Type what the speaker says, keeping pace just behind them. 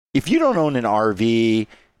If you don't own an RV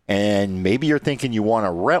and maybe you're thinking you want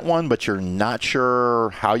to rent one, but you're not sure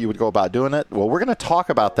how you would go about doing it, well, we're going to talk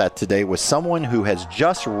about that today with someone who has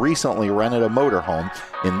just recently rented a motorhome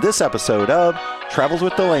in this episode of Travels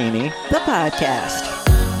with Delaney, the podcast.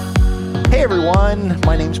 Hey everyone,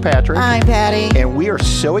 my name's Patrick. I'm Patty. And we are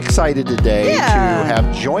so excited today to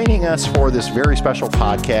have joining us for this very special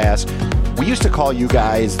podcast. We used to call you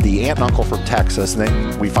guys the aunt and uncle from Texas, and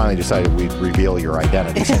then we finally decided we'd reveal your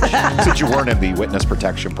identity since you weren't in the witness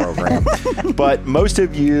protection program. But most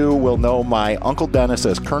of you will know my Uncle Dennis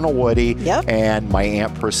as Colonel Woody and my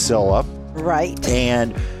Aunt Priscilla. Right.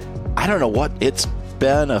 And I don't know what, it's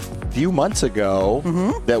been a few months ago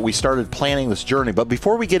that we started planning this journey. But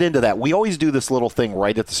before we get into that, we always do this little thing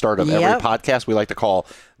right at the start of every podcast we like to call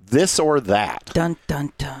This or That. Dun,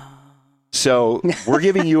 dun, dun. So we're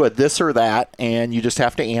giving you a this or that, and you just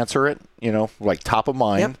have to answer it, like top of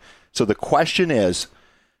mind. Yep. So the question is,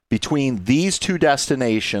 between these two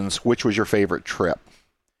destinations, which was your favorite trip?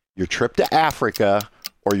 Your trip to Africa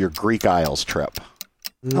or your Greek Isles trip?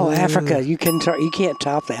 Oh, Africa. You can't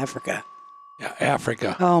top Africa. Yeah,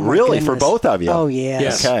 Africa. Oh, my really? goodness. For both of you? Oh,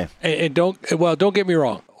 yes. Okay. And don't get me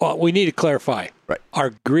wrong. Well, we need to clarify. Right.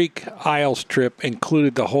 Our Greek Isles trip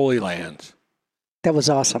included the Holy Lands. That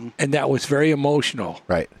was awesome. And that was very emotional.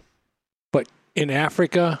 Right. But in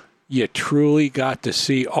Africa, you truly got to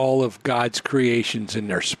see all of God's creations in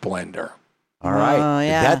their splendor. All right. Oh,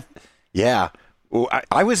 yeah. Yeah. Well,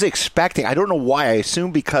 I was expecting, I don't know why, I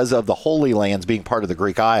assume because of the Holy Lands being part of the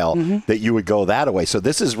Greek Isle that you would go that way. So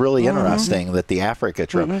this is really interesting that the Africa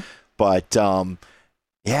trip. But,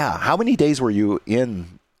 how many days were you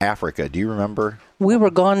in Africa? Do you remember? We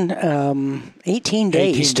were gone 18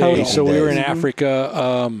 days total. So we were in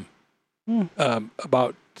Africa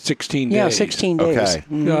about 16 days. Yeah, 16 days.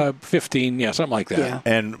 Okay. 15, something like that. Yeah.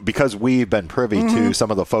 And because we've been privy to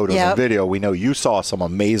some of the photos and video, we know you saw some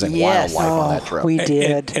amazing wildlife on that trip. We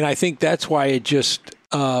did. And I think that's why it just,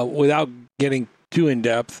 without getting too in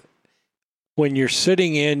depth, when you're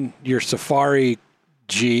sitting in your safari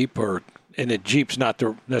Jeep, and a Jeep's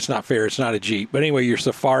that's not fair, it's not a Jeep, but anyway, your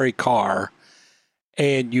safari car,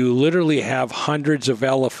 and you literally have hundreds of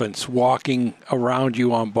elephants walking around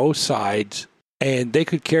you on both sides, and they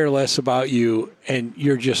could care less about you, and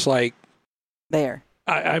you're just like there.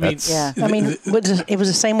 I mean, it was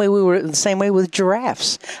the same way. We were the same way with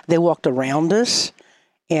giraffes. They walked around us,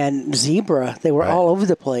 and zebra. They were all over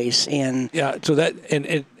the place, and so that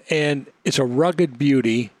and it's a rugged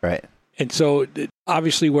beauty, right? And so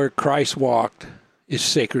obviously, where Christ walked is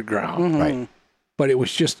sacred ground, right? But it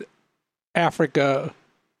was just Africa.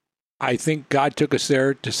 I think God took us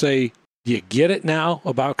there to say, do you get it now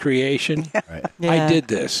about creation? Right. Yeah. I did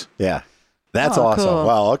this. Yeah. That's awesome. Cool.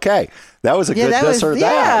 Well, okay. That was a good this or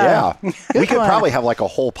that. Yeah. We could probably have like a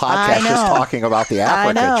whole podcast just talking about the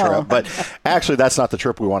Africa trip. But actually, that's not the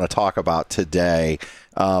trip we want to talk about today.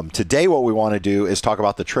 Today, what we want to do is talk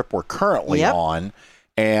about the trip we're currently on.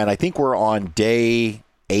 And I think we're on day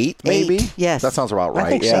 8, maybe? Yes. That sounds about right. I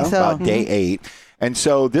think yeah, so. about day 8. And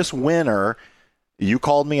so this winter, you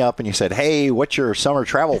called me up and you said, hey, what's your summer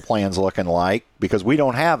travel plans looking like? Because we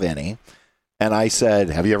don't have any. And I said,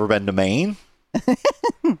 have you ever been to Maine?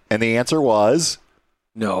 And the answer was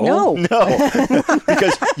No.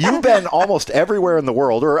 Because you've been almost everywhere in the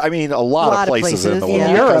world, or I mean, a lot of places in the world. In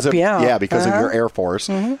Europe, because of your Air Force.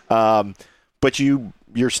 But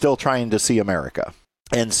you're still trying to see America.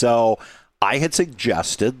 And so I had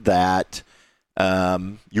suggested that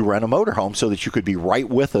you rent a motorhome so that you could be right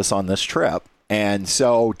with us on this trip. And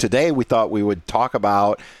so today we thought we would talk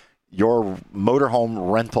about your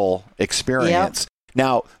motorhome rental experience.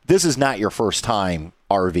 Now, this is not your first time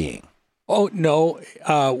RVing. Oh, no.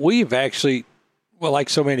 We've actually, like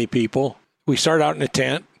so many people, we started out in a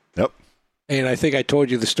tent. Yep. And I think I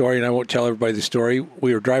told you the story, and I won't tell everybody the story.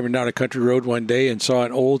 We were driving down a country road one day and saw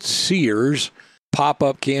an old Sears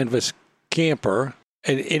pop-up canvas camper.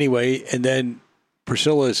 And anyway, and then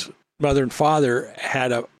Priscilla's mother and father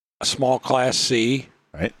had a small Class C.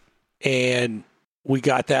 Right. And we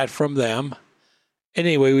got that from them.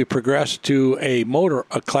 Anyway, we progressed to a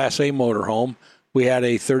Class A motorhome. We had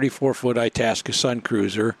a 34-foot Itasca Sun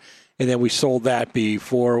Cruiser, and then we sold that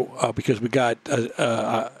before because we got an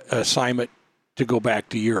assignment to go back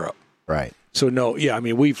to Europe. Right. So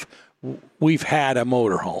we've had a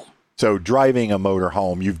motorhome. So driving a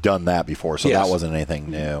motorhome, you've done that before, so that wasn't anything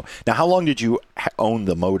new. Now, how long did you own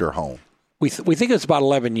the motorhome? We think it's about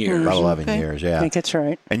 11 years. About 11 years, yeah. I think that's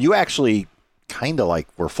right. And you actually kind of like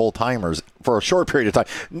were full-timers for a short period of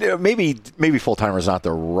time. Maybe full-timer is not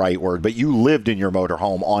the right word, but you lived in your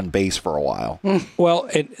motorhome on base for a while. Well,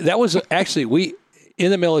 and that was actually,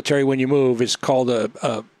 in the military, when you move, it's called a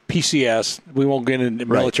PCS. We won't get into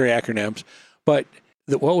military acronyms. But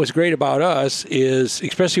what was great about us is,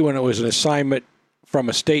 especially when it was an assignment from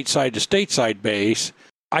a stateside to stateside base,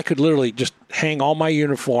 I could literally just hang all my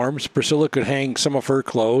uniforms. Priscilla could hang some of her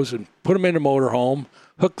clothes and put them in a motorhome,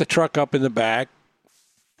 hook the truck up in the back,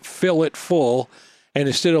 fill it full, and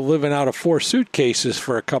instead of living out of 4 suitcases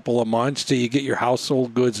for a couple of months till you get your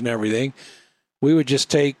household goods and everything, we would just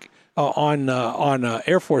take on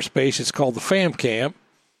Air Force Base, it's called the FAM camp.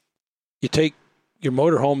 You take your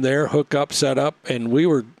motorhome there, hook up, set up, and we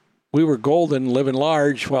were golden, living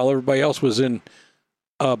large, while everybody else was in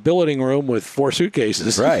a billeting room with 4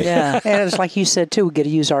 suitcases. Right. Yeah. And it's like you said, too, we get to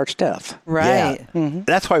use our stuff. Right. Yeah.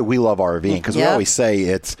 That's why we love RVing, because we always say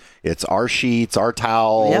it's our sheets, our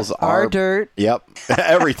towels, Yep. Our dirt. Yep.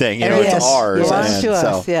 Everything. It's ours. Belongs to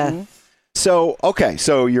us. Yeah. So, okay.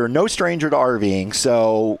 So you're no stranger to RVing.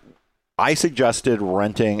 So I suggested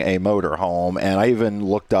renting a motorhome, and I even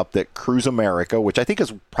looked up that Cruise America, which I think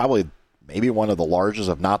is probably maybe one of the largest,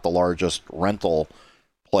 if not the largest, rental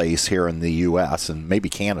place here in the U.S. and maybe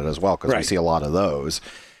Canada as well, because we see a lot of those.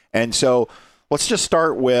 And so let's just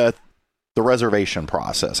start with the reservation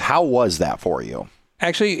process. How was that for you?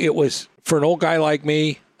 Actually, it was, for an old guy like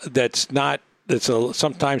me that's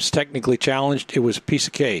sometimes technically challenged, it was a piece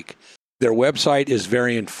of cake. Their website is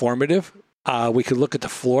very informative. We could look at the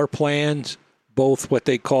floor plans, both what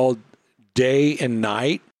they called day and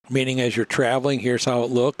night, meaning as you're traveling, here's how it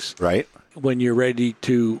looks. Right. When you're ready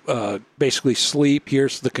to basically sleep,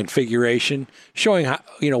 here's the configuration, showing how,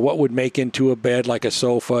 what would make into a bed, like a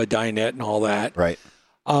sofa, a dinette, and all that. Right.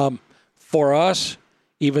 For us,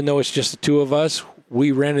 even though it's just the two of us,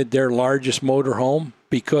 we rented their largest motorhome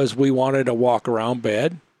because we wanted a walk-around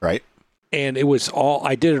bed. Right. And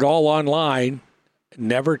I did it all online,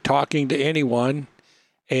 never talking to anyone,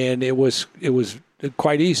 and it was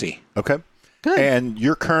quite easy. Okay. Good. And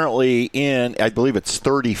you're currently in, I believe it's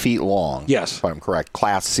 30 feet long. Yes. If I'm correct,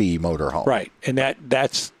 Class C motorhome. Right. And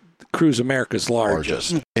that's Cruise America's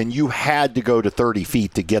largest. And you had to go to 30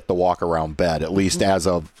 feet to get the walk-around bed, at least as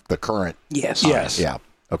of the current. Yes. Yes. Yeah.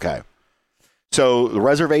 Okay. So the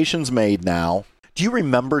reservation's made now. Do you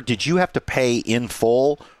remember, did you have to pay in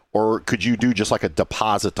full, or could you do just like a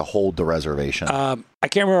deposit to hold the reservation? I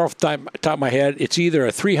can't remember off the top of my head. It's either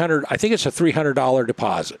I think it's a $300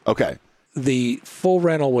 deposit. Okay. The full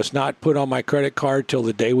rental was not put on my credit card till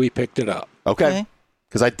the day we picked it up. Okay.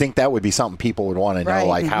 Because I think that would be something people would want to know,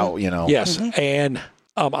 like how, Yes. And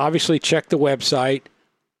obviously check the website.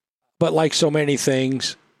 But like so many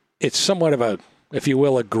things, it's somewhat of a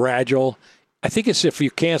gradual. I think it's if you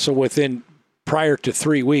cancel prior to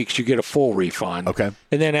 3 weeks, you get a full refund. Okay.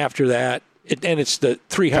 And then after that, it's the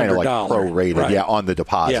 $300. Kind of like prorated, on the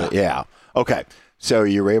deposit. Yeah. Okay. So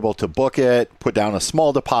you're able to book it, put down a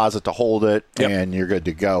small deposit to hold it, and you're good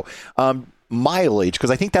to go. Mileage,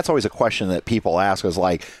 because I think that's always a question that people ask is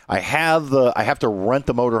like, I have to rent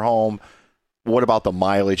the motorhome. What about the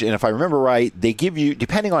mileage? And if I remember right, they give you,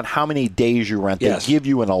 depending on how many days you rent, they give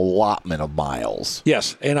you an allotment of miles.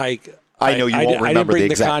 Yes, and I know you won't remember the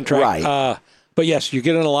exact contract, right. But yes, you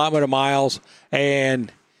get an allotment of miles,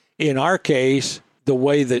 and in our case, the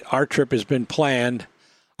way that our trip has been planned,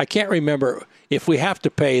 I can't remember if we have to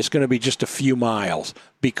pay. It's going to be just a few miles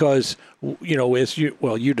because you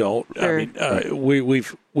don't. Sure. I mean,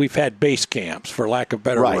 we've had base camps, for lack of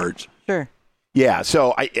better words. Sure. Yeah,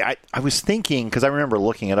 so I was thinking, because I remember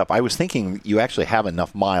looking it up, I was thinking you actually have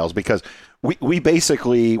enough miles because we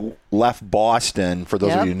basically left Boston, for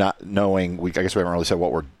those of you not knowing, I guess we haven't really said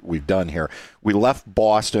what we've done here. We left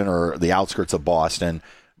Boston, or the outskirts of Boston,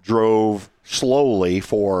 drove slowly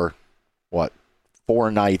for,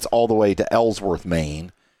 4 nights all the way to Ellsworth,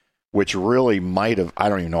 Maine, which really might have, I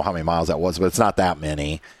don't even know how many miles that was, but it's not that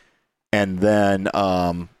many. And then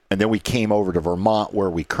we came over to Vermont, where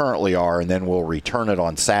we currently are, and then we'll return it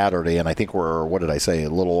on Saturday. And I think we're, what did I say, a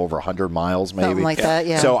little over 100 miles maybe? Something like that,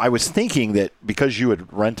 yeah. So I was thinking that because you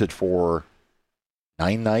had rented for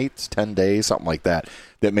 9 nights, 10 days, something like that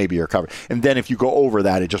maybe you're covered. And then if you go over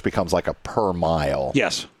that, it just becomes like a per mile.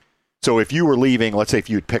 Yes. So if you were leaving, let's say if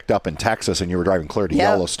you had picked up in Texas and you were driving clear to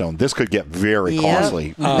Yellowstone, this could get very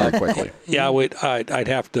costly very quickly. Yeah, I'd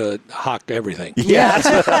have to hock everything. Yeah.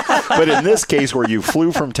 But in this case, where you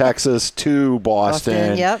flew from Texas to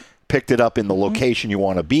Boston, picked it up in the location you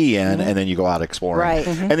want to be in, and then you go out exploring. Right.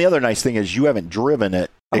 And the other nice thing is you haven't driven it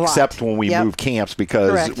except when we move camps,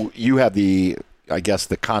 because you have the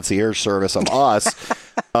concierge service of us,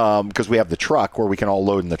 because we have the truck where we can all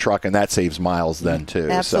load in the truck, and that saves miles then too.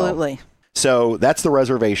 Absolutely. So that's the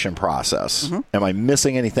reservation process. Am I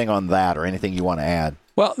missing anything on that, or anything you want to add?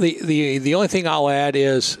 Well, the only thing I'll add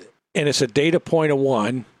is, and it's a data point of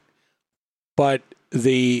 1, but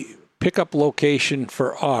the pickup location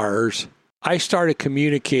for ours, I started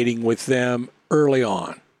communicating with them early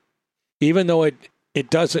on, even though it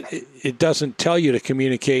doesn't tell you to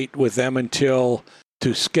communicate with them until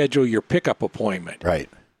to schedule your pickup appointment. Right.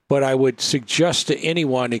 But I would suggest to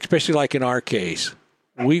anyone, especially like in our case,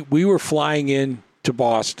 we were flying in to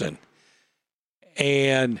Boston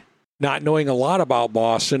and not knowing a lot about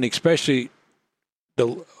Boston, especially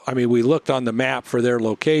we looked on the map for their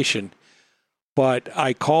location, but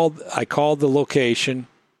I called the location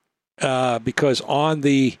because on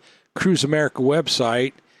the Cruise America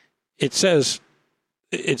website, it suggests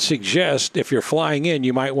if you're flying in,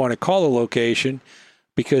 you might want to call the location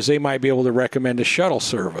because they might be able to recommend a shuttle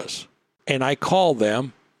service. And I called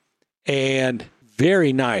them, and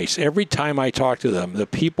very nice. Every time I talked to them, the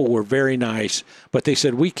people were very nice, but they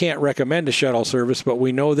said, we can't recommend a shuttle service, but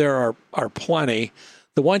we know there are plenty.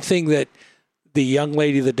 The one thing that the young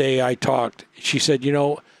lady the day I talked, she said,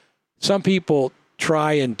 some people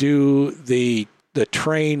try and do the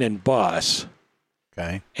train and bus.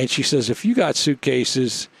 Okay. And she says, if you got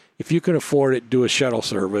suitcases, if you can afford it, do a shuttle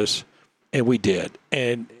service. And we did.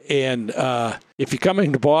 And if you're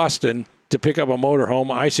coming to Boston to pick up a motorhome,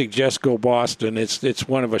 I suggest go Boston. It's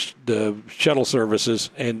one of the shuttle services,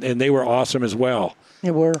 and they were awesome as well.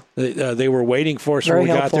 They were. They were waiting for us Very when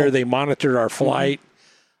we helpful. got there. They monitored our flight,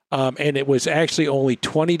 and it was actually only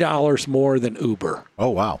 $20 more than Uber.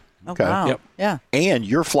 Oh, wow. Okay. Oh, wow. Yep. Yeah. And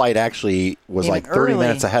your flight actually was Even like 30 early.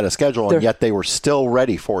 minutes ahead of schedule, and yet they were still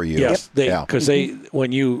ready for you. Yes, Yeah. because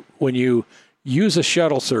when you use a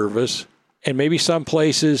shuttle service, and maybe some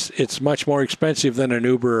places it's much more expensive than an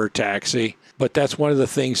Uber or taxi, but that's one of the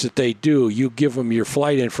things that they do. You give them your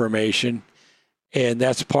flight information, and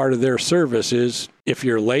that's part of their service is if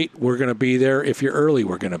you're late, we're going to be there. If you're early,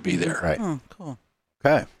 we're going to be there. Right. Cool.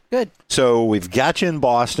 Okay. Good. So we've got you in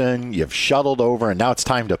Boston. You've shuttled over, and now it's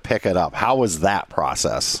time to pick it up. How was that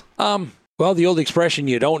process? Well, the old expression,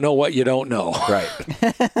 you don't know what you don't know. Right.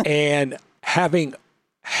 And having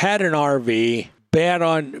had an RV, bad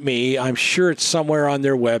on me, I'm sure it's somewhere on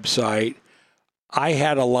their website. I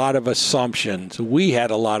had a lot of assumptions. We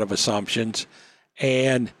had a lot of assumptions.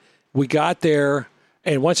 And we got there.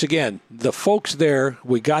 And once again, the folks there,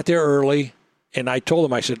 we got there early. And I told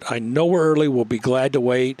them, I said, I know we're early. We'll be glad to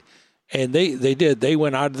wait. And they did. They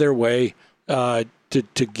went out of their way to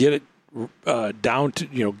get it down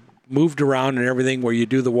to, moved around and everything where you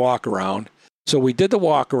do the walk around. So we did the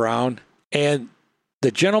walk around. And the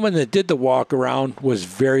gentleman that did the walk around was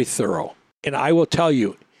very thorough. And I will tell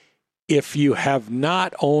you, if you have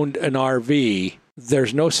not owned an RV,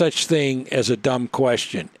 there's no such thing as a dumb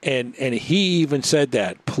question. And he even said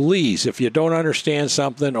that, please, if you don't understand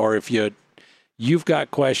something or if you've got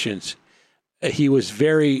questions, he was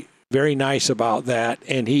very, very nice about that.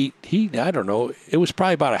 And he I don't know, it was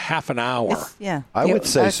probably about a half an hour. Yeah. I would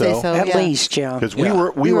say I'd so. At yeah. least, yeah. Because Yeah.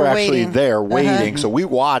 we were actually waiting. there waiting, so we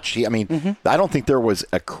watched. I mean, I don't think there was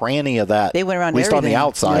a cranny of that. They went around at least on the everything.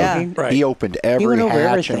 outside. Yeah. Right. He opened He every went over hatch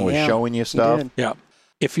everything, and was yeah. showing you He stuff. did. Yeah.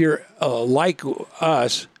 If you're like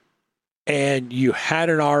us and you had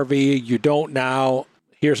an RV, you don't now,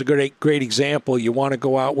 here's a great example. You want to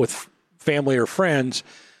go out with family or friends,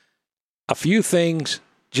 a few things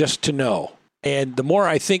just to know. And the more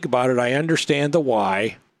I think about it, I understand the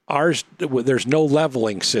why. Ours, there's no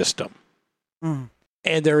leveling system. Mm.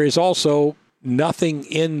 And there is also nothing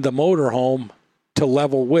in the motorhome to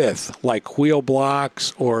level with, like wheel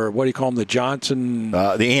blocks or what do you call them, the Johnson...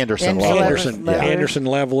 The Anderson Anderson level. Anderson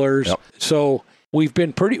levelers. Yep. So we've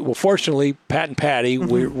been fortunately, Pat and Patty,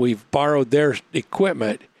 we've borrowed their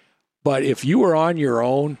equipment. But if you were on your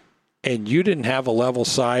own and you didn't have a level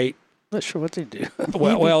sight, Not sure what they do.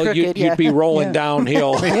 you'd be rolling Yeah.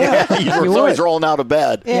 downhill. You were always rolling out of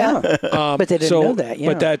bed. Yeah. But they didn't know that,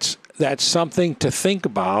 yeah. But that's something to think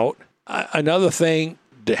about. Another thing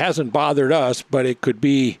that hasn't bothered us, but it could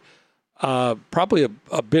be probably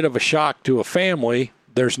a bit of a shock to a family.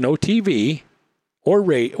 There's no TV or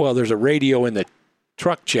well, there's a radio in the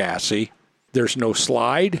truck chassis. There's no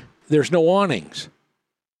slide. There's no awnings.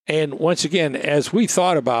 And once again, as we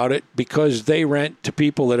thought about it, because they rent to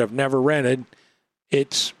people that have never rented,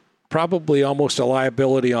 it's probably almost a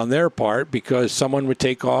liability on their part because someone would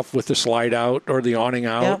take off with the slide out or the awning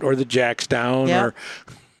out Yep. or the jacks down. Yep. Or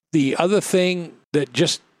the other thing that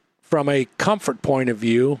just from a comfort point of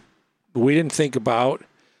view, we didn't think about,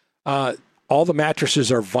 all the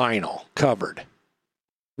mattresses are vinyl covered.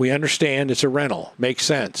 We understand it's a rental. Makes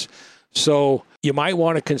sense. So you might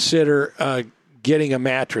want to consider getting a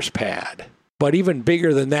mattress pad. But even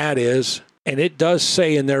bigger than that is And it does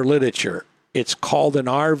say in their literature, it's called an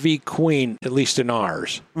RV Queen, at least in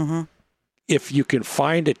ours. Mm-hmm. If you can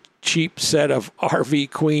find a cheap set of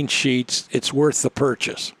RV Queen sheets, it's worth the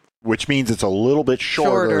purchase. Which means it's a little bit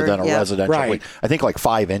shorter than a residential. Right. I think like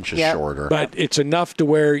 5 inches shorter. But it's enough to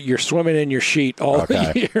where you're swimming in your sheet all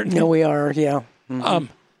year. No, we are, yeah. Mm-hmm.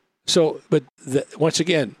 Once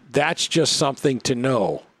again, that's just something to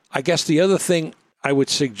know. I guess the other thing I would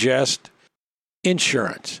suggest,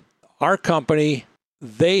 insurance. Our company,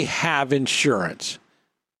 they have insurance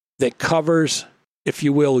that covers, if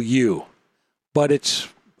you will, you. But it's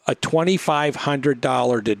a $2,500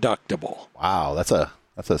 deductible. Wow, that's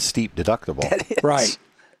a steep deductible. Right.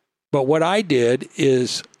 But what I did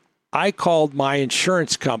is I called my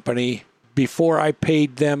insurance company before I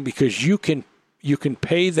paid them, because you can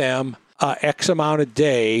pay them X amount a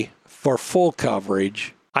day for full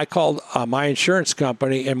coverage. I called my insurance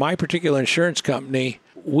company, and my particular insurance company,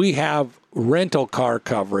 we have rental car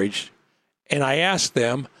coverage, and I asked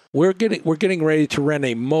them, we're getting ready to rent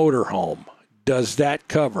a motorhome. Does that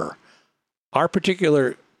cover? Our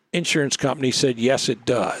particular insurance company said, yes, it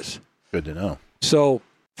does. Good to know. So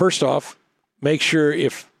first off, make sure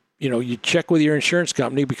if you check with your insurance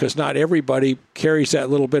company, because not everybody carries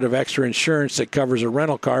that little bit of extra insurance that covers a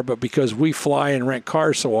rental car, but because we fly and rent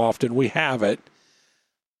cars so often, we have it.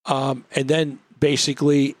 And then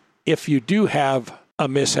basically, if you do have a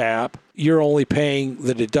mishap, you're only paying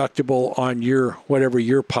the deductible on whatever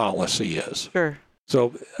your policy is. Sure.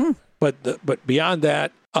 So, but beyond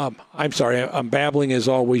that, I'm sorry, I'm babbling as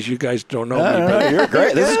always. You guys don't know me. No, you're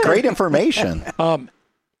great. This is great information.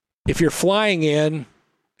 If you're flying in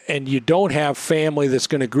and you don't have family that's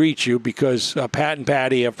going to greet you, because Pat and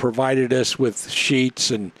Patty have provided us with sheets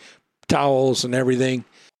and towels and everything,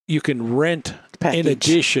 you can rent in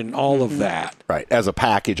addition all of that. Right, as a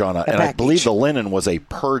package and package. I believe the linen was a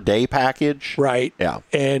per day package. Right. Yeah.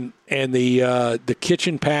 And the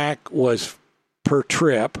kitchen pack was per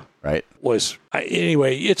trip. Right.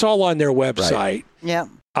 Anyway, it's all on their website. Right. Yeah.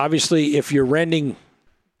 Obviously, if you're renting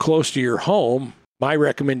close to your home, my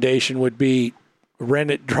recommendation would be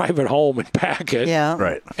rent it, drive it home, and pack it. Yeah.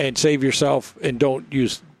 Right. And save yourself, and don't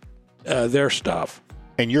use their stuff.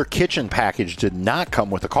 And your kitchen package did not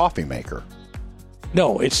come with a coffee maker.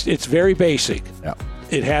 No, it's very basic. Yeah.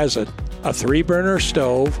 It has a 3-burner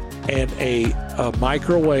stove and a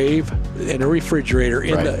microwave and a refrigerator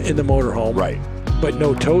in the motorhome. Right. But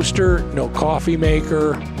no toaster, no coffee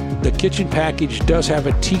maker. The kitchen package does have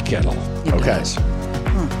a tea kettle. Okay.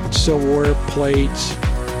 Silverware, plates,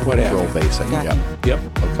 whatever. Real basic. Yeah. Yep.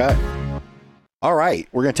 Okay. All right.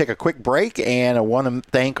 We're going to take a quick break, and I want to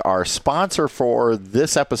thank our sponsor for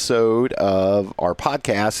this episode of our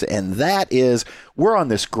podcast, and that is, we're on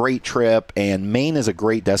this great trip, and Maine is a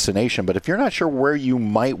great destination, but if you're not sure where you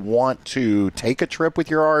might want to take a trip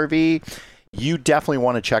with your RV, you definitely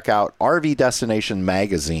want to check out RV Destination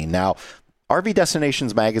Magazine. Now, RV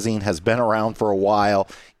Destinations Magazine has been around for a while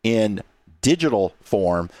in digital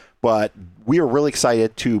form, but we are really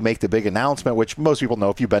excited to make the big announcement, which most people know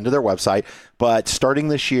if you've been to their website. But starting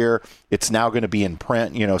this year, it's now going to be in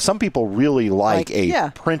print. Some people really like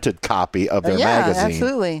a printed copy of their magazine.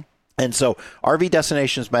 Absolutely. And so RV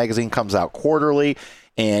Destinations Magazine comes out quarterly,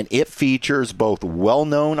 and it features both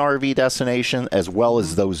well-known RV destinations as well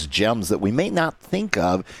as those gems that we may not think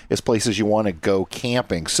of as places you want to go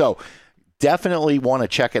camping. So definitely want to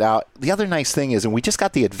check it out. The other nice thing is, and we just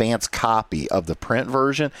got the advanced copy of the print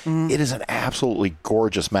version, it is an absolutely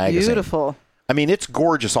gorgeous magazine. Beautiful. I mean, it's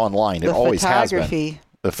gorgeous online. It always has been.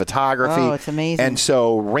 The photography. Oh, it's amazing. And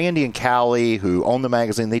so Randy and Callie, who own the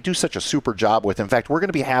magazine, they do such a super job with it. In fact, we're going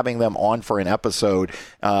to be having them on for an episode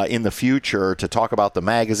in the future to talk about the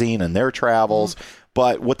magazine and their travels.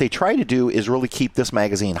 But what they try to do is really keep this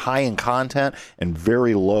magazine high in content and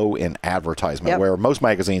very low in advertisement, where most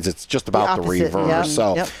magazines, it's just about the reverse.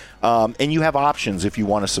 And you have options if you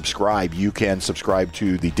want to subscribe. You can subscribe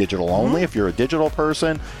to the digital only. If you're a digital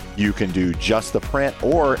person, you can do just the print,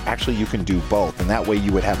 or actually you can do both. And that way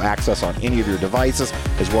you would have access on any of your devices,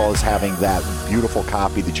 as well as having that beautiful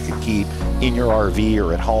copy that you can keep in your RV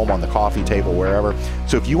or at home on the coffee table, wherever.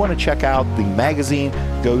 So if you want to check out the magazine,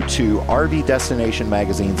 go to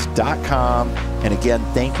rvdestinationmagazines.com. And again,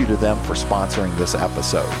 thank you to them for sponsoring this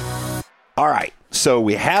episode. All right. So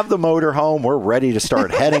we have the motorhome. We're ready to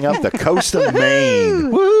start heading up the coast of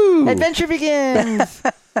Maine. Woo! Adventure begins.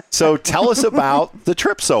 So tell us about the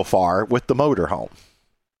trip so far with the motorhome.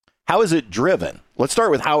 How is it driven? Let's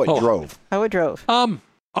start with how it drove. How it drove.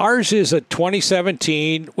 Ours is a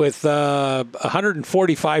 2017 with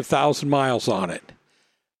 145,000 miles on it.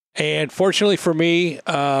 And fortunately for me,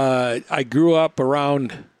 I grew up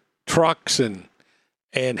around trucks and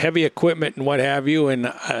heavy equipment and what have you. And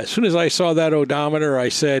as soon as I saw that odometer, I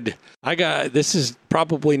said, this is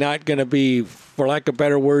probably not going to be, for lack of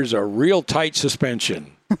better words, a real tight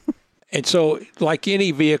suspension. And so, like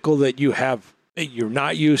any vehicle that you're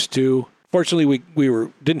not used to, fortunately, we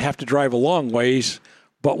didn't have to drive a long ways,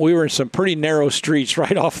 but we were in some pretty narrow streets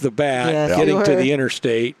right off the bat, getting to the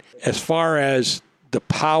interstate. As far as the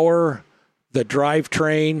power, the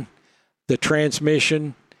drivetrain, the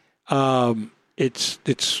transmission,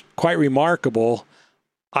 it's quite remarkable.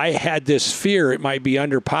 I had this fear it might be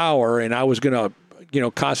under power, and I was going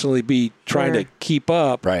to, constantly be trying to keep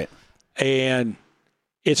up. Right. And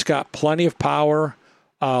it's got plenty of power.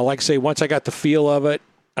 Like I say, once I got the feel of it,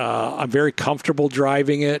 I'm very comfortable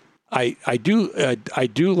driving it. I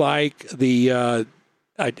do like and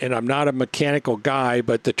I'm not a mechanical guy,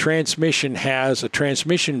 but the transmission has a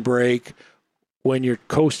transmission brake when you're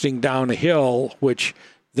coasting down a hill, which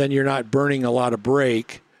then you're not burning a lot of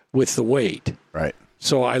brake with the weight. Right.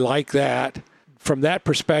 So I like that. From that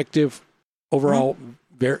perspective, overall,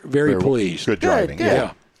 very pleased. Good driving. Good.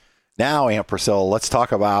 Yeah. Now, Aunt Priscilla, let's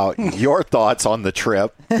talk about your thoughts on the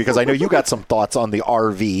trip, because I know you got some thoughts on the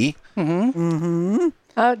RV.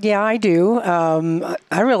 Yeah, I do.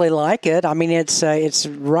 I really like it. I mean, it's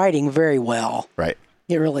riding very well. Right.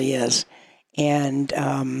 It really is. And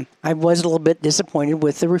I was a little bit disappointed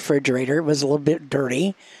with the refrigerator. It was a little bit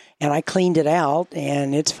dirty, and I cleaned it out,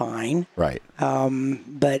 and it's fine. Right.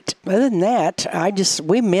 But other than that,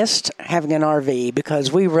 we missed having an RV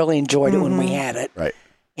because we really enjoyed it when we had it. Right.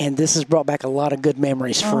 And this has brought back a lot of good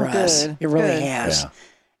memories for us. It really has.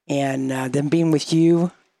 Yeah. And then being with you,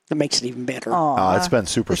 that makes it even better. It's been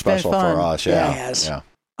super special for us. Yeah. It has. Yeah.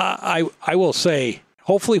 I will say,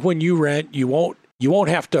 hopefully when you rent, you won't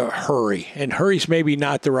have to hurry. And hurry's maybe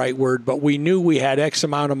not the right word, but we knew we had X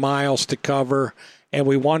amount of miles to cover, and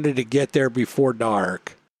we wanted to get there before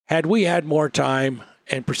dark. Had we had more time,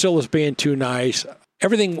 and Priscilla's being too nice,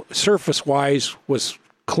 everything surface-wise was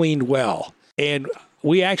cleaned well. And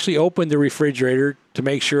we actually opened the refrigerator to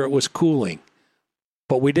make sure it was cooling,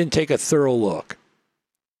 but we didn't take a thorough look.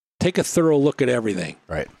 Take a thorough look at everything.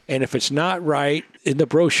 Right. And if it's not right, in the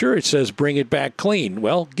brochure it says bring it back clean.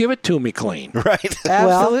 Well, give it to me clean. Right.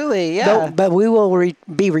 Absolutely, yeah. But we will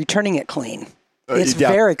be returning it clean. It's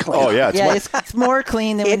very clean. Oh, yeah. It's more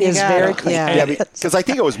clean than when you got very clean. Yeah, because I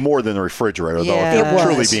think it was more than the refrigerator, though. Yeah. If It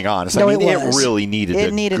truly was. being honest, No, I mean, it it was. really needed a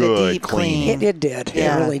good deep clean. It did.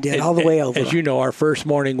 Yeah. It really did. All the way over. As you know, our first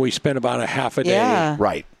morning we spent about a half a day. Yeah.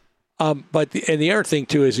 Right. But the other thing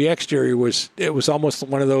too is the exterior was almost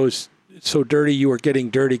one of those so dirty you were getting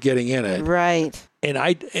dirty getting in it. Right.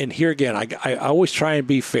 And here again, I always try and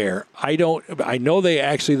be fair. I know they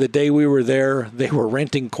actually, the day we were there, they were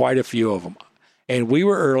renting quite a few of them. And we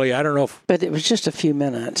were early. I don't know if... But it was just a few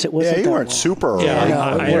minutes. It wasn't Yeah, you that weren't long. super early. Yeah, No,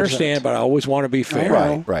 I it understand, wasn't. but I always want to be I fair.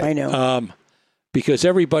 know, Right. I know. Because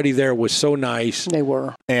everybody there was so nice. They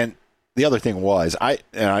were. And the other thing was, I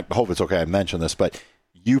hope it's okay I mentioned this, but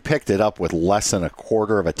you picked it up with less than a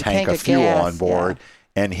quarter of a tank of fuel gas, on board.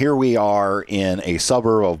 And here we are in a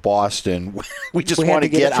suburb of Boston. We just want to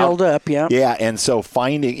get it filled out. up, yeah. Yeah, and so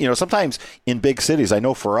finding, sometimes in big cities, I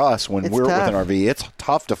know for us, when It's we're tough. with an RV, it's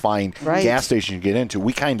tough to find Right. gas stations to get into.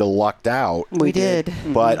 We kind of lucked out. We did.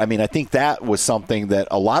 But, I mean, I think that was something that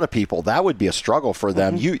a lot of people, that would be a struggle for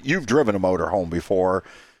them. You've driven a motorhome before,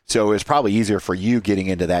 so it's probably easier for you getting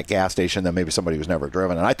into that gas station than maybe somebody who's never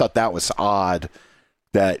driven. And I thought that was odd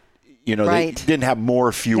that, Right. they didn't have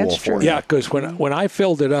more fuel That's for true. you. Yeah, because when I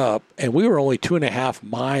filled it up, and we were only 2.5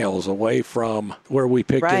 miles away from where we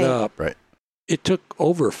picked Right. it up, Right. it took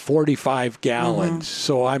over 45 gallons.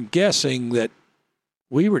 So I'm guessing that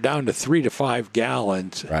we were down to 3 to 5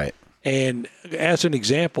 gallons. Right. And as an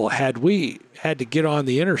example, had we had to get on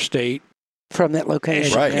the interstate From that and,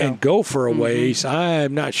 location. Right. and go for a ways,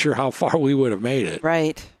 I'm not sure how far we would have made it.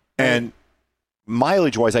 Right. And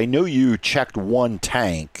mileage-wise, I know you checked one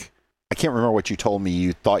tank. I can't remember what you told me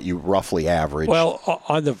you thought you roughly averaged. Well,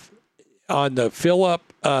 on the fill up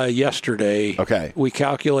yesterday, Okay. we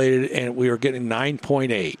calculated and we were getting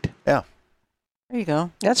 9.8. Yeah. There you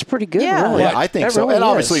go. That's pretty good, Yeah. really. Yeah, I think That so. really And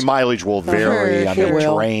obviously is. mileage will vary on It the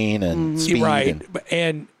will. terrain and speed. Right.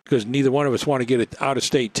 And because neither one of us want to get an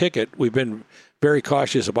out-of-state ticket, we've been very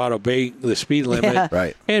cautious about obeying the speed limit. Yeah.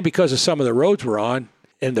 Right. And because of some of the roads we're on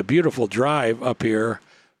and the beautiful drive up here,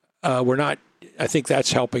 we're not, I think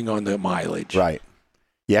that's helping on the mileage. Right.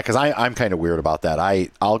 Yeah, because I'm kind of weird about that.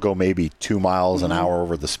 I'll go maybe 2 miles an hour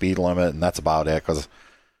over the speed limit, and that's about it. Because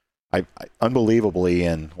I unbelievably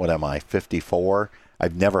in, what am I, 54?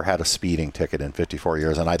 I've never had a speeding ticket in 54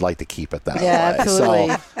 years, and I'd like to keep it that way. Absolutely.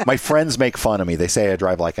 So my friends make fun of me. They say I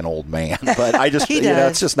drive like an old man, but I just,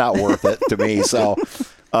 it's just not worth it to me. So,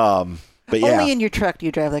 but yeah. Only in your truck do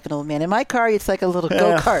you drive like an old man. In my car, it's like a little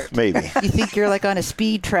go-kart. Maybe. You think you're like on a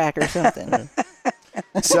speed track or something.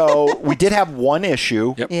 So we did have one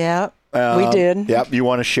issue. Yep. Yeah. We did. Yep. You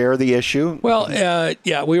want to share the issue? Well,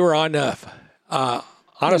 we were on,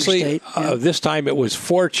 honestly, Interstate, this time it was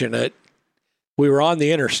fortunate. We were on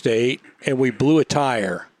the interstate and we blew a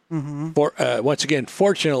tire. Mm-hmm. Once again,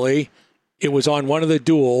 fortunately, it was on one of the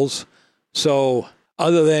duals. So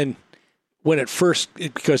other than when it first,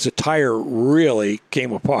 because the tire really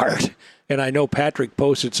came apart, and I know Patrick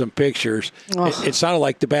posted some pictures, it sounded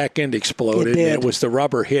like the back end exploded. It did. And it was the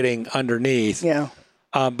rubber hitting underneath. Yeah.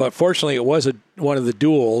 But fortunately, it was one of the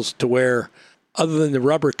duals to where, other than the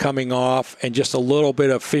rubber coming off and just a little bit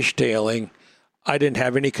of fishtailing, I didn't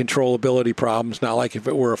have any controllability problems, not like if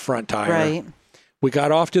it were a front tire. Right. We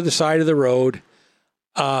got off to the side of the road,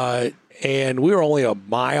 and we were only a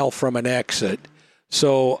mile from an exit.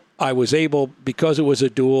 So I was able, because it was a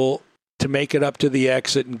dual, to make it up to the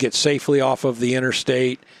exit and get safely off of the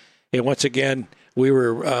interstate. And once again, he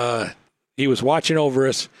was watching over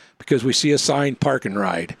us because we see a sign, park and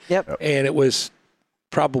ride. Yep. And it was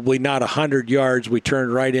probably not 100 yards. We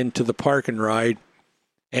turned right into the park and ride,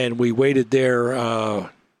 and we waited there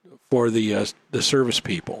for the service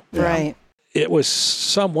people. Right. It was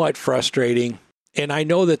somewhat frustrating, and I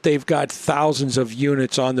know that they've got thousands of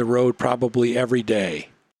units on the road probably every day.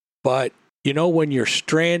 But, when you're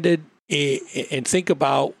stranded, and think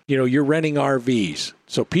about, you're renting RVs.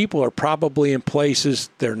 So people are probably in places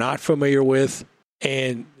they're not familiar with.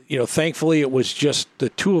 And, thankfully it was just the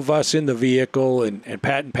two of us in the vehicle and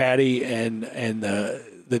Pat and Patty and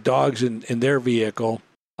the dogs in their vehicle.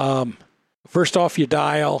 First off, you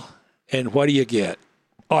dial, and what do you get?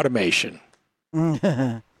 Automation.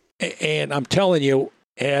 And I'm telling you,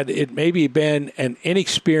 had it maybe been an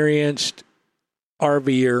inexperienced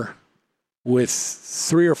RVer with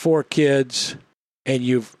 3 or 4 kids, and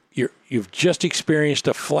you've just experienced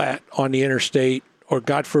a flat on the interstate, or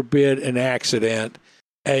God forbid an accident,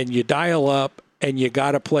 and you dial up and you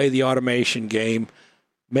got to play the automation game,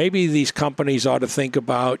 maybe these companies ought to think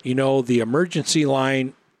about, the emergency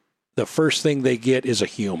line, the first thing they get is a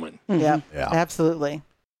human. Yeah, absolutely.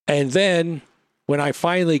 And then when I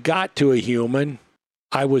finally got to a human,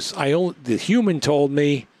 the human told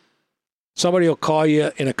me, somebody will call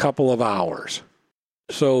you in a couple of hours.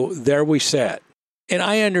 So there we sat. And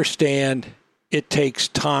I understand it takes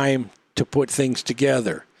time to put things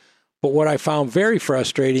together. But what I found very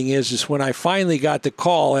frustrating is when I finally got the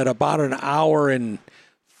call at about an hour and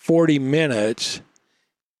 40 minutes,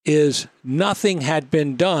 is nothing had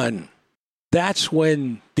been done. That's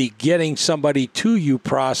when the getting somebody to you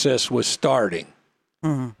process was starting.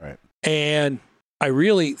 Mm-hmm. Right. And I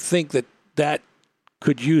really think that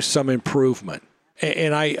could use some improvement.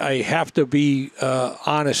 And I have to be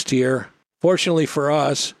honest here. Fortunately for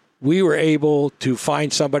us, we were able to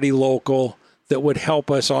find somebody local that would help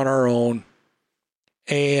us on our own.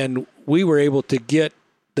 And we were able to get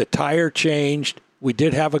the tire changed. We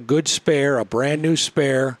did have a good spare, a brand new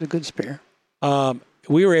spare. A good spare.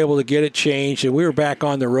 We were able to get it changed, and we were back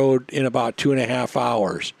on the road in about 2.5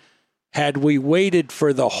 hours. Had we waited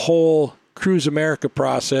for the whole Cruise America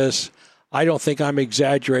process, I don't think I'm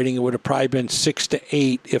exaggerating. It would have probably been 6 to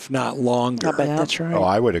 8, if not longer. I bet that's right. Oh,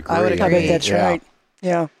 I would agree. I bet that's right.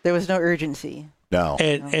 Yeah. There was no urgency. No.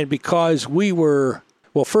 And because we were,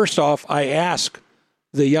 well, first off, I asked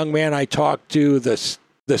the young man I talked to,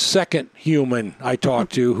 the second human I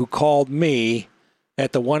talked to, who called me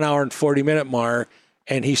at the 1 hour and 40 minute mark,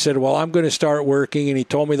 and he said, well, I'm going to start working, and he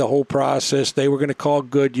told me the whole process. They were going to call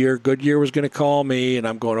Goodyear. Goodyear was going to call me, and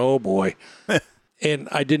I'm going, oh, boy. And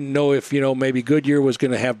I didn't know if, maybe Goodyear was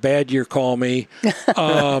going to have Badyear call me.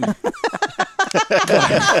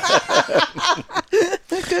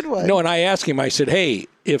 Good one. No, and I asked him, I said, hey,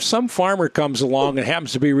 if some farmer comes along and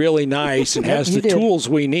happens to be really nice and has the tools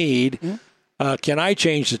we need, can I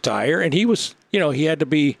change the tire? And he was, he had to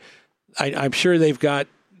be, I'm sure they've got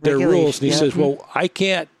their rules. And he says, well, I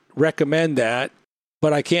can't recommend that,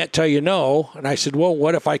 but I can't tell you no. And I said, well,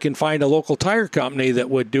 what if I can find a local tire company that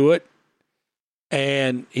would do it?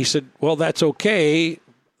 And he said, well, that's okay.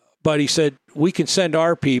 But he said, we can send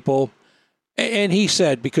our people. And he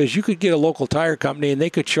said, because you could get a local tire company and they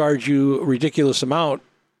could charge you a ridiculous amount.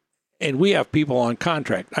 And we have people on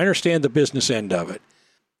contract. I understand the business end of it.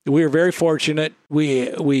 We were very fortunate.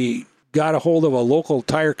 We got a hold of a local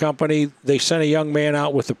tire company. They sent a young man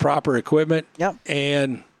out with the proper equipment. Yep.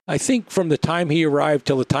 And I think from the time he arrived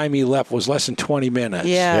till the time he left was less than 20 minutes.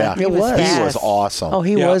 Yeah, It was. He fast. was awesome. Oh,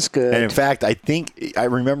 he Yeah. was good. And in fact, I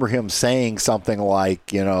remember him saying something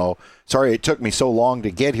like, sorry it took me so long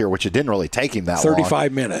to get here, which it didn't really take him that long.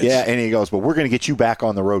 35 minutes. Yeah, and he goes, but we're going to get you back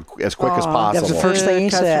on the road as quick as Aw, possible. that was the first thing he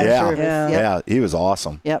Good customer said. Yeah. service. Yeah. Yep. Yeah, he was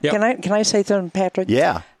awesome. Yep. Yep. Can I say something, Patrick?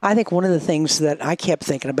 Yeah. I think one of the things that I kept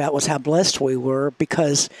thinking about was how blessed we were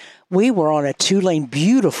because we were on a 2-lane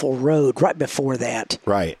beautiful road right before that.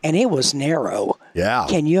 Right. And it was narrow. Yeah.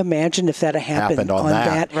 Can you imagine if that had happened Happened on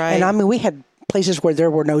that. Right. And I mean, we had places where there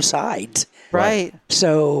were no sides. Right.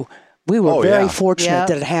 So we were Oh, very yeah. fortunate Yeah.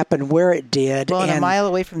 that it happened where it did. Well, and a and mile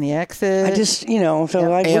away from the exit. I just, so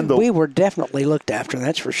like And we were definitely looked after,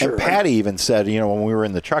 that's for sure. And Patty even said, when we were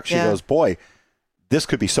in the truck, she Yeah. goes, boy, this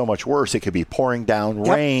could be so much worse. It could be pouring down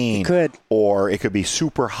Yep, rain. it could. Or it could be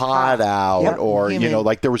super hot out. Yep. Or, Humid.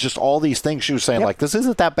 like there was just all these things she was saying, Yep. like, this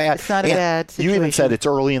isn't that bad. It's not a And bad You even situation. said it's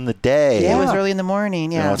early in the day. Yeah. It was early in the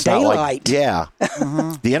morning. Yeah. It's not like, Daylight. yeah.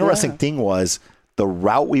 Mm-hmm. The interesting thing was the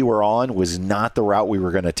route we were on was not the route we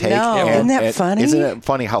were going to take. No. And- Isn't that and funny? Isn't it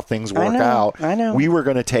funny how things work know, out? I know. We were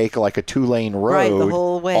going to take like a 2-lane road Right, the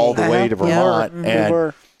whole way. all the way to Uh-huh. Yeah. Vermont. We And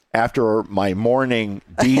were. after my morning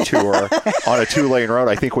detour on a 2-lane road,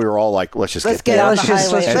 I think we were all like, let's just Let's get get there. on let's the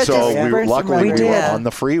just- highway. let's And Let's so just we burn some luckily we rubber. were Yeah. on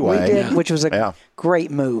the freeway. We did, which was a Yeah.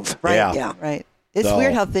 great move. Right. Yeah. Right. It's So-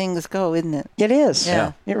 weird how things go, isn't it? It is.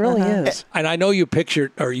 Yeah. It really Uh-huh. is. And I know you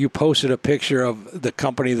posted a picture of the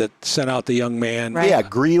company that sent out the young man. Right. Yeah,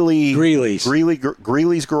 Greeley's.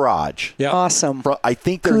 Greeley's Garage. Yeah. Awesome. I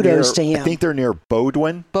think they're Kudos to near. him. I think they're near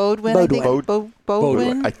Bodwin. Bodwin, I think. Bodwin.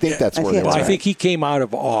 Bodwin. I think that's I where think they Well, were. I think he came out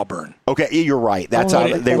of Auburn. Okay, you're right. That's Oh, how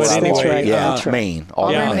that's- they were. that's out of right. Maine. Yeah, That's right. Maine.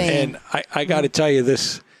 Auburn, Yeah, Maine. and I got to tell you,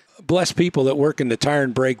 this blessed people that work in the tire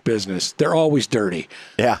and brake business, they're always dirty.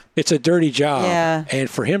 Yeah. It's a dirty job. Yeah. And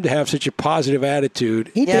for him to have such a positive attitude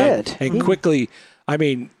He Yeah. did. and quickly, I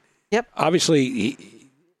mean, Yep. obviously,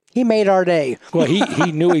 He made our day.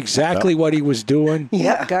 he knew exactly what he was doing.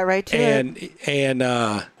 Yeah. Got right to it.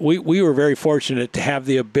 And we were very fortunate to have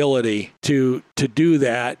the ability to do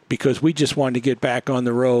that because we just wanted to get back on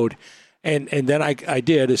the road. And then I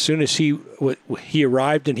did. As soon as he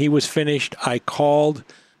arrived and he was finished, I called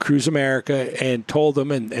Cruise America and told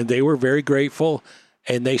them, and they were very grateful.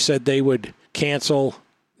 And they said they would cancel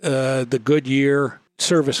the Goodyear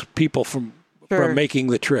service people from making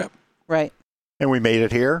the trip. Right. And we made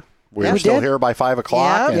it here. We Yeah. were We still did. here by 5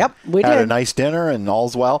 o'clock. Yeah. and Yep, we had a did. nice dinner and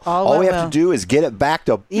all's well. All we went have well. to do is get it back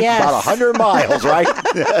to Yes. about 100 miles, right?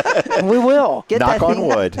 We will. Get Knock that on thing,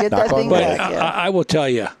 wood. Get Knock that on thing wood. But back. Yeah. I will tell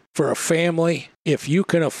you, for a family, if you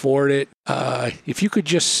can afford it, if you could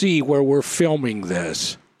just see where we're filming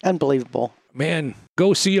this, Unbelievable. man,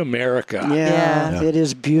 go see America. Yeah. It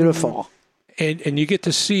is beautiful. And you get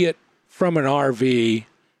to see it from an RV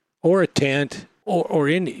or a tent or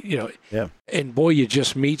in, Yeah. and boy, you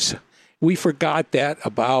just meet. We forgot that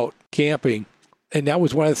about camping. And that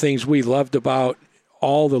was one of the things we loved about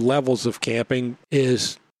all the levels of camping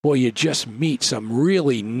is, boy, you just meet some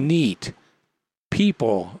really neat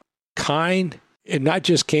people, kind, and not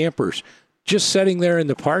just campers. Just sitting there in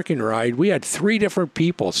the parking ride, we had 3 different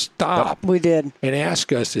people stop We did. and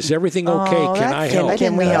ask us, is everything okay? Oh, Can that's I good. help? I didn't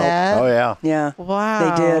Can we know help? that. Oh, yeah. Yeah.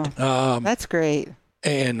 Wow. They did. That's great.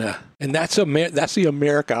 And that's the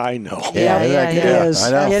America I know. Yeah, isn't that yeah, good? yeah. is. I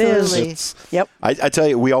know. It is. Absolutely. It's- Yep. I tell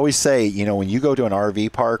you, we always say, when you go to an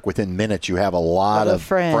RV park, within minutes you have a lot of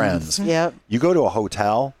friends. Yep. You go to a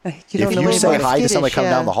hotel, don't if know you where say to hi to skittish, somebody come yeah.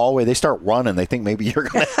 down the hallway, they start running. They think maybe you're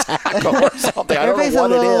going to attack them or something. I don't Everybody's know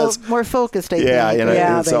what a it little is. more focused, I Yeah, think.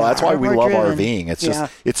 Yeah, and so they that's why are. we More love driven. RVing. It's just Yeah.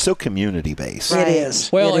 it's so community based. Right. It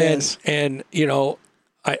is. Well, It and is.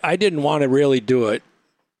 I didn't want to really do it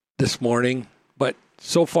this morning, but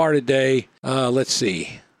so far today, let's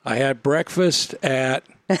see. I had breakfast at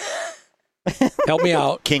help me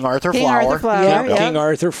out. King Arthur King Flower. Arthur Flower. Yeah. Yeah. King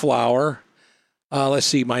Arthur Flower. Let's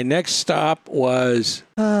see. My next stop was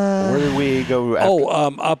Where did we go?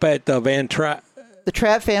 After? up at the Van Trapp. The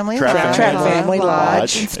Trapp Family Trapp Lodge. Family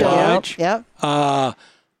Lodge. in Stone. Lodge. Yep.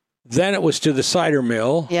 Then it was to the cider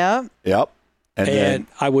mill, Yep. Yep. And then and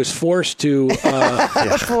I was forced to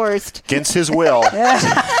Forced. against his will,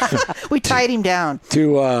 We tied him down.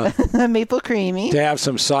 to Maple creamy. have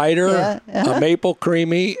some cider, Yeah. a maple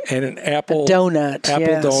creamy, and an apple Donut. Apple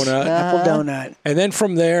yes. donut. Apple donut. And then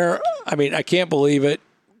from there, I mean, I can't believe it.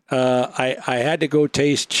 I had to go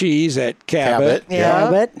taste cheese at Cabot. Cabot, Yeah.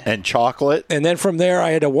 Rabbit. and chocolate, And then from there, I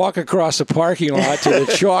had to walk across the parking lot to the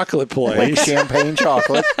chocolate place. Lady Champagne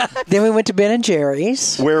chocolate. Then we went to Ben and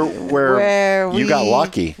Jerry's. Where Where you got we-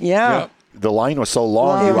 lucky. Yeah. Yeah. the line was so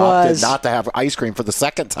long, you It opted was. not to have ice cream for the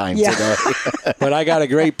second time Yeah. today. But I got a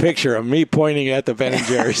great picture of me pointing at the Ben and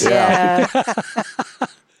Jerry's. Yeah,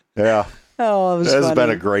 Yeah. Oh, it was It's funny. been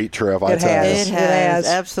a great trip, I It tell has. you. it has.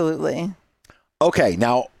 Absolutely. Okay,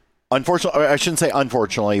 now, unfortunately, I shouldn't say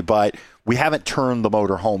unfortunately, but we haven't turned the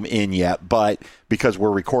motorhome in yet, but because we're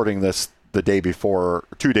recording this the day before,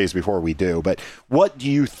 2 days before we do. But what do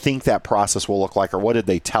you think that process will look like, or what did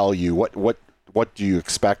they tell you? What do you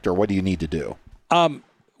expect, or what do you need to do?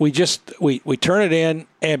 We turn it in,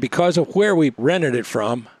 and because of where we rented it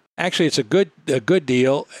from, actually it's a good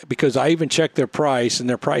deal because I even checked their price, and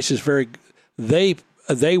their price is very. They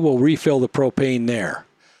will refill the propane there.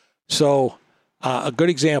 So a good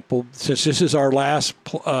example, since this is our last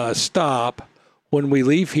stop, when we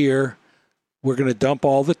leave here, we're going to dump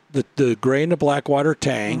all the gray and the black water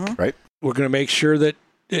tank. Right? We're going to make sure that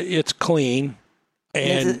it's clean.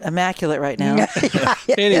 And It's immaculate right now.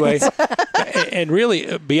 anyway, and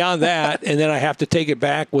really beyond that, and then I have to take it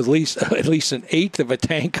back with at least an eighth of a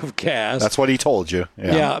tank of gas. That's what he told you.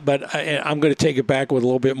 Yeah, but I'm going to take it back with a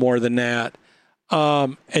little bit more than that,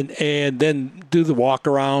 and then do the walk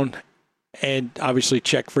around, and obviously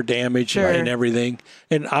check for damage Sure. and everything.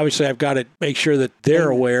 And obviously, I've got to make sure that they're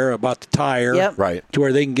aware about the tire, Yep. Right. to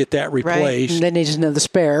where they can get that replaced. And they need to know the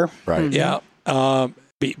spare. Right. Yeah.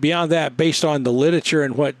 Beyond that, based on the literature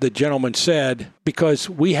and what the gentleman said, because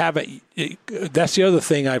we have that's the other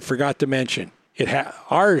thing I forgot to mention.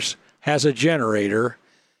 Ours has a generator.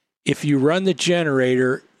 If you run the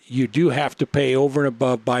generator, you do have to pay over and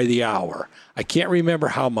above by the hour. I can't remember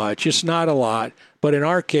how much. It's not a lot. But in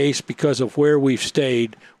our case, because of where we've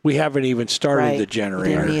stayed, we haven't even started Right. the You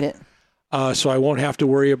generator. didn't need it. So I won't have to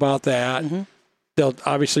worry about that. Mm-hmm. They'll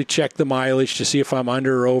obviously check the mileage to see if I'm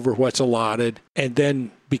under or over what's allotted. And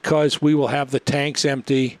then because we will have the tanks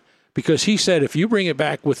empty, because he said if you bring it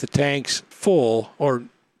back with the tanks full or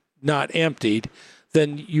not emptied,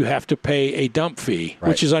 then you have to pay a dump fee, Right.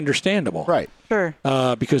 which is understandable. Right. Sure.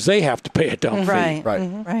 Because they have to pay a dump fee. Right. Right.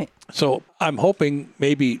 Right. So I'm hoping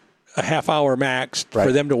maybe a half hour max for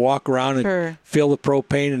Right. them to walk around and Sure. fill the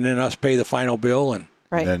propane and then us pay the final bill. And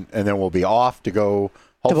Right. And then we'll be off to go, To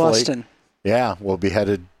hopefully. Boston. Yeah, we'll be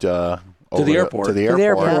headed over the airport. To the To the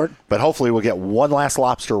airport. airport. But hopefully we'll get one last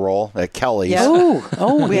lobster roll at Kelly's. Yeah.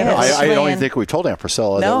 Oh, We have yes. I don't Plan. even think we told Aunt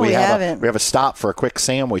Priscilla No, that we have haven't. we have a stop for a quick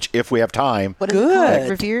sandwich if we have time. What is it Good. called?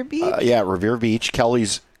 Revere Beach? Yeah, Revere Beach,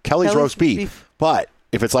 Kelly's roast beef. But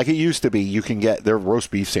if it's like it used to be, you can get their roast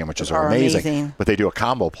beef sandwiches are Are amazing. amazing. But they do a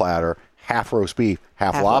combo platter, half roast beef,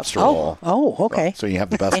 half Half lobster lobster. roll. Oh, okay. So you have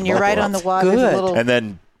the best. And of you're both right on the worlds. water. There's a Good. little. And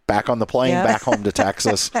then back on the plane, Yeah. back home to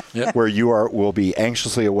Texas, Yep. where will be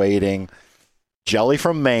anxiously awaiting jelly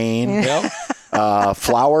from Maine,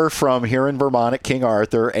 flour from here in Vermont at King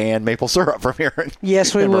Arthur, and maple syrup from here in,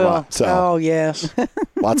 Yes, we in will. Vermont. So Oh, yes.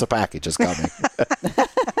 lots of packages coming.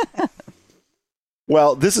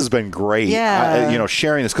 Well, this has been great. Yeah.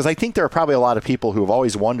 Sharing this because I think there are probably a lot of people who have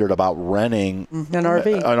always wondered about renting An RV.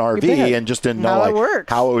 an RV You bet. and just didn't know How it like works.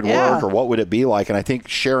 how it would Yeah. work or what would it be like. And I think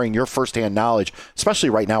sharing your firsthand knowledge, especially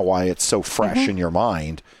right now, why it's so fresh in your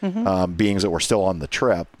mind, being that we're still on the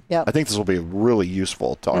trip. Yep. I think this will be really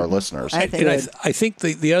useful to our listeners. I think And it I think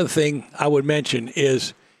the other thing I would mention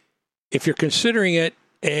is if you're considering it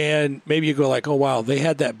and maybe you go like, oh, wow, they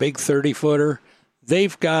had that big 30-footer.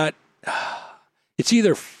 They've got, it's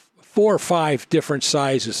either 4 or 5 different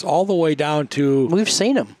sizes, all the way down to We've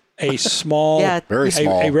seen them. a small, Yeah. Very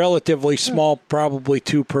small. a relatively small, probably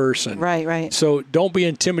 2-person. Right. Right. So don't be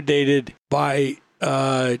intimidated by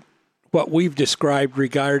what we've described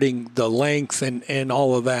regarding the length and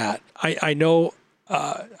all of that. I know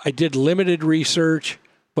I did limited research,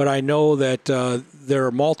 but I know that there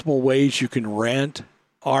are multiple ways you can rent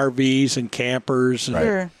RVs and campers and,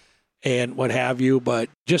 Sure. and what have you, but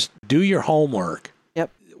just do your homework.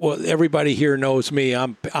 Yep. Well, everybody here knows me.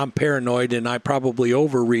 I'm paranoid and I probably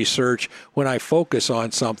over research when I focus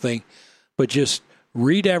on something, but just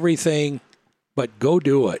read everything, but go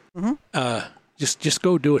do it. Just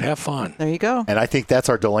go do it. Have fun. There you go. And I think that's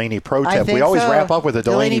our Delaney pro I tip. We think always so. wrap up with a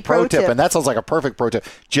Delaney pro tip, and that sounds like a perfect pro tip.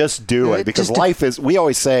 Just do it because we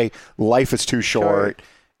always say life is too short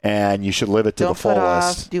and you should live it to Don't the put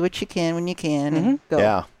fullest. off. Do what you can when you can. And go.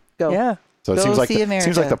 Yeah. Go. Yeah. So it Go seems like see seems like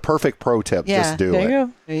America. the perfect pro tip. Yeah. Just do There it. you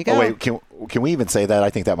go. There you go. Oh wait, can we even say that? I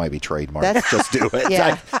think that might be trademark. That's- Just do it.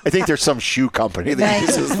 Yeah. I think there's some shoe company that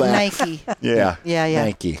uses that. Nike. Yeah. Yeah. Yeah.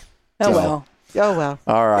 Nike. Oh, So, well. Oh well.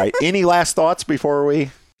 All right. Any last thoughts before we?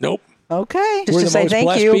 Nope. Okay. Just We're to the say most thank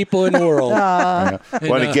blessed you. people in the world. Yeah.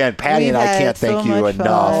 Well, and again, Patty We've and I had can't thank so you much enough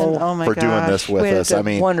fun. Oh my for doing gosh. this with We had us. a I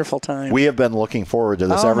mean, wonderful time. we have been looking forward to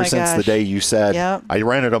this Oh ever my since the gosh. day you said, Yep. I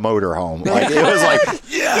rented a motorhome. Like, it was like,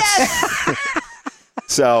 yes!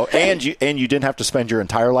 So, and you didn't have to spend your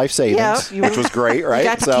entire life savings, Yep, which was great, right? You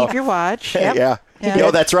got to so, keep your watch. yeah. Yeah.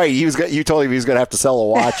 No, that's right. You told him he was going to have to sell a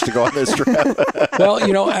watch to go on this trip. Well,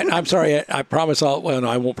 I'm sorry. I promise no,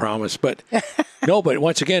 I won't promise. But no, but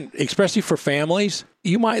once again, especially for families,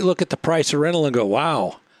 you might look at the price of rental and go,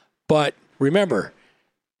 wow. But remember,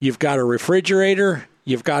 you've got a refrigerator,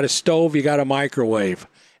 you've got a stove, you got a microwave.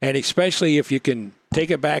 And especially if you can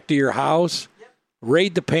take it back to your house,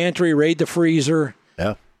 raid the pantry, raid the freezer,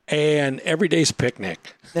 Yeah. and every day's a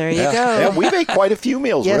picnic. There you Yeah. go. Yeah, we make quite a few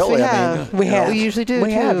meals, Yes, really. we I have. mean, We have. We usually do, We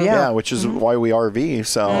too. have, yeah, which is why we RV.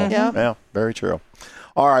 So, Yeah. yeah, very true.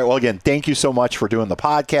 All right. Well, again, thank you so much for doing the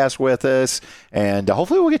podcast with us. And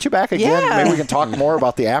hopefully we'll get you back again. Yeah. Maybe we can talk more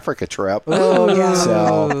about the Africa trip. Oh, yeah.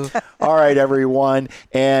 So, all right, everyone.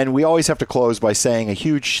 And we always have to close by saying a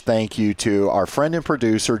huge thank you to our friend and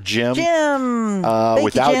producer, Jim. Jim. Thank you,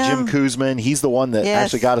 Without Jim. Jim Kuzman, he's the one that Yes.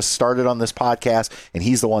 actually got us started on this podcast. And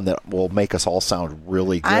he's the one that will make us all sound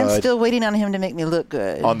really good. I'm still waiting on him to make me look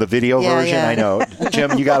good. on the video Yeah, version, yeah. I know.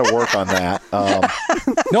 Jim, you got to work on that.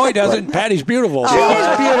 No, he doesn't. Patty's beautiful. It's beautiful.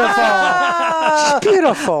 Oh, It's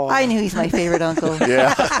beautiful. I knew he's my favorite uncle.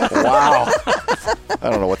 Yeah. Wow. I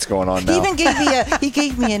don't know what's going on He now. even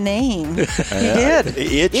gave me a name. He did.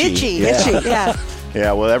 Itchy. Itchy. Yeah. Itchy. Yeah.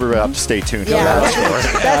 Yeah, well, everybody have to stay tuned for Yeah. that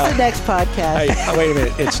story. That's the next podcast. Hey, wait a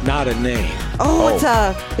minute. It's not a name. It's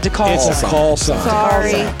a It's a call. It's a call sign.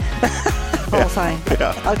 sorry. Call sign.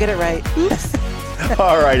 I'll get it right. Oops.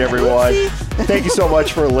 All right, everyone. Thank you so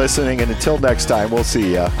much for listening, and until next time, we'll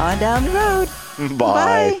see you. On down the road. Bye.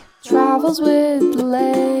 Bye. Travels with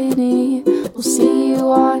Delaney. We'll see you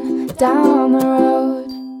on down the road.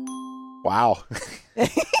 Wow.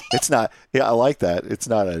 It's not, yeah, I like that. It's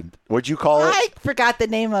not a, what'd you call it? I forgot the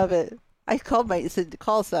name of it. I called it's a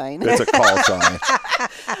call sign. It's a call sign.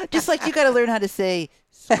 Just like you got to learn how to say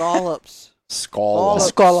scallops. Scallops.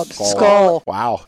 Scallops. Skull. Wow.